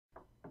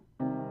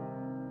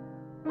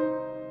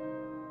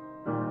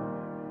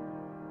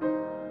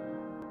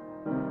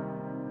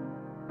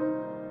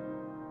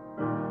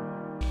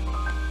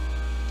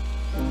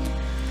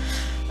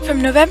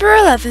From November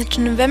 11th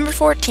to November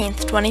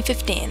 14th,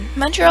 2015,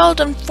 Montreal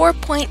dumped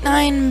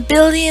 4.9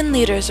 billion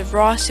litres of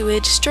raw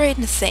sewage straight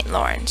into the St.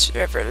 Lawrence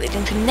River,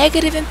 leading to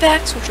negative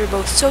impacts which were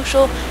both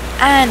social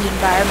and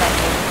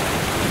environmental.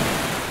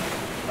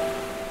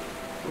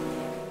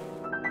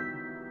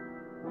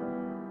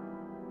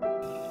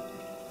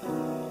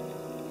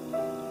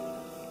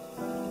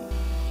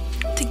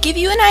 To give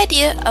you an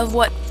idea of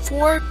what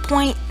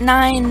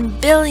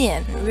 4.9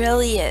 billion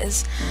really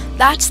is,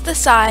 that's the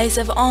size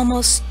of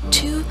almost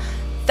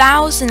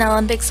 2,000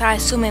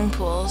 Olympic-sized swimming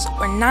pools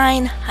or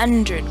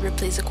 900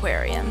 Ripley's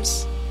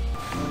aquariums.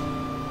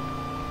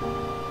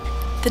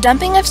 The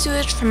dumping of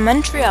sewage from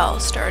Montreal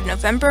started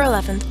November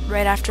 11th,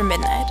 right after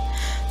midnight.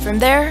 From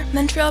there,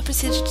 Montreal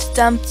proceeded to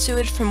dump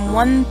sewage from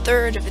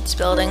 1/3 of its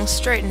buildings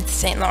straight into the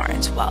St.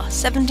 Lawrence, while a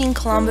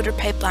 17-kilometer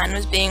pipeline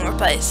was being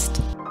replaced.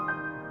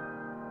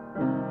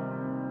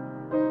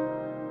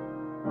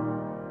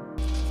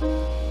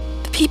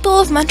 The people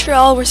of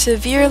Montreal were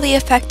severely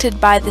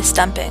affected by this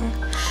dumping.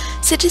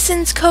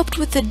 Citizens coped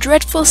with the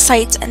dreadful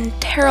sights and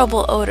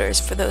terrible odors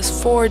for those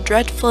 4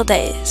 dreadful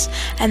days,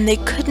 and they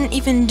couldn't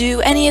even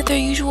do any of their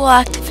usual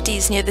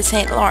activities near the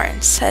St.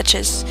 Lawrence, such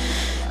as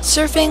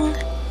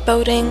surfing,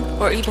 boating,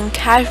 or even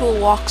casual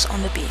walks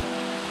on the beach.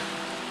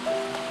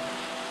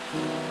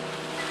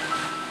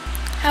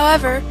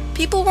 However,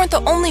 people weren't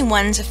the only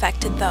ones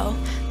affected though.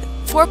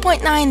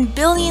 4.9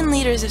 billion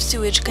litres of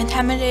sewage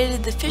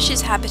contaminated the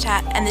fish's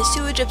habitat, and the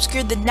sewage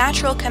obscured the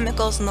natural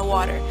chemicals in the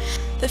water.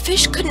 The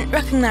fish couldn't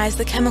recognize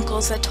the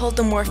chemicals that told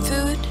them where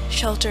food,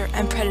 shelter,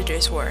 and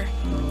predators were.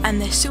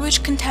 And the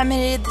sewage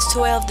contaminated the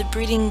soil of the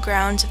breeding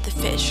grounds of the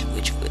fish,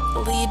 which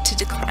would lead to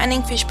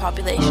declining fish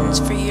populations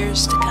for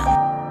years to come.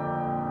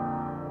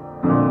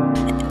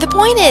 The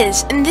point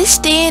is, in this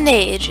day and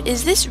age,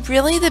 is this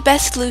really the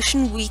best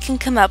solution we can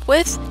come up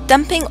with?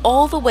 Dumping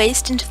all the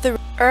waste into the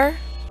river?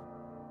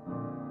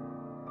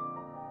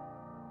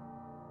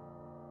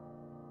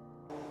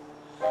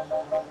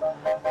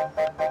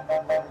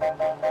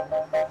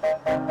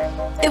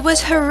 It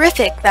was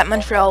horrific that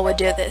Montreal would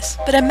do this,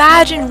 but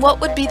imagine what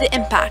would be the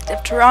impact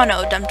if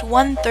Toronto dumped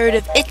 1/3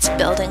 of its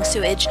building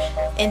sewage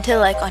into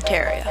Lake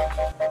Ontario.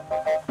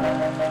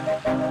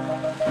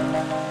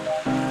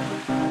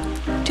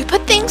 To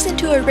put things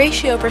into a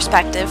ratio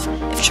perspective,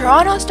 if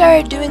Toronto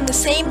started doing the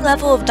same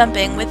level of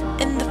dumping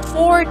within the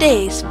 4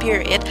 days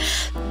period,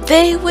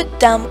 they would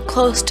dump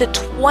close to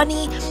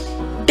 20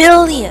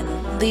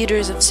 billion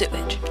litres of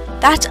sewage.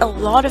 That's a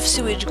lot of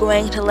sewage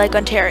going into Lake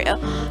Ontario.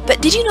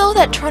 But did you know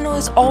that Toronto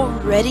is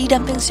already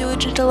dumping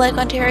sewage into Lake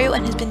Ontario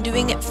and has been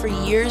doing it for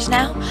years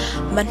now?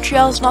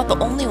 Montreal's not the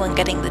only one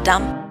getting the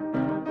dump.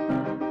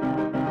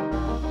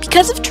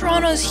 Because of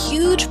Toronto's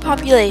huge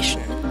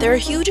population, their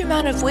huge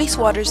amount of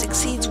wastewaters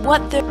exceeds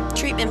what their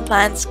treatment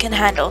plants can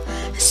handle,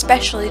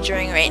 especially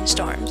during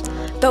rainstorms.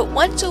 But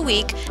once a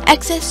week,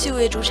 excess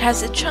sewage which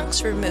has the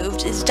chunks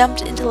removed is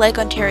dumped into Lake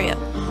Ontario.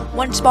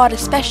 One spot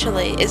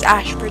especially is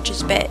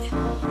Ashbridges Bay.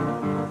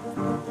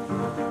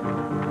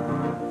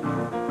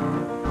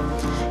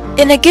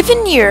 In a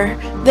given year,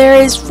 there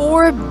is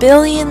 4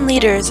 billion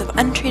litres of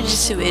untreated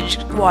sewage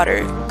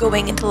water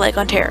going into Lake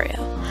Ontario.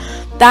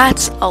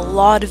 That's a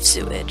lot of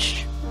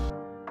sewage.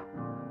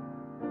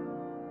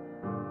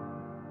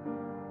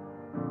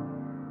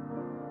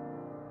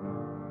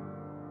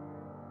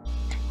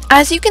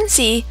 As you can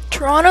see,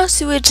 Toronto's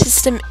sewage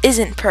system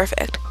isn't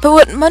perfect, but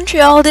what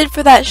Montreal did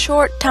for that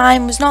short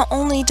time was not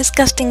only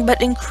disgusting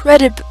but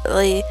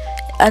incredibly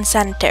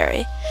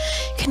unsanitary.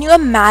 Can you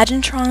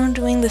imagine Toronto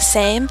doing the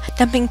same,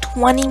 dumping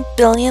 20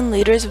 billion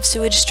litres of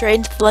sewage straight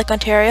into the Lake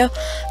Ontario?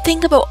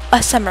 Think about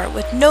a summer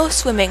with no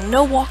swimming,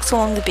 no walks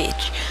along the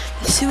beach.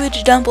 The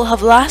sewage dump will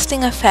have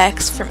lasting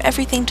effects from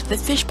everything to the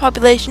fish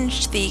populations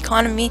to the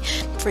economy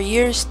for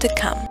years to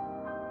come.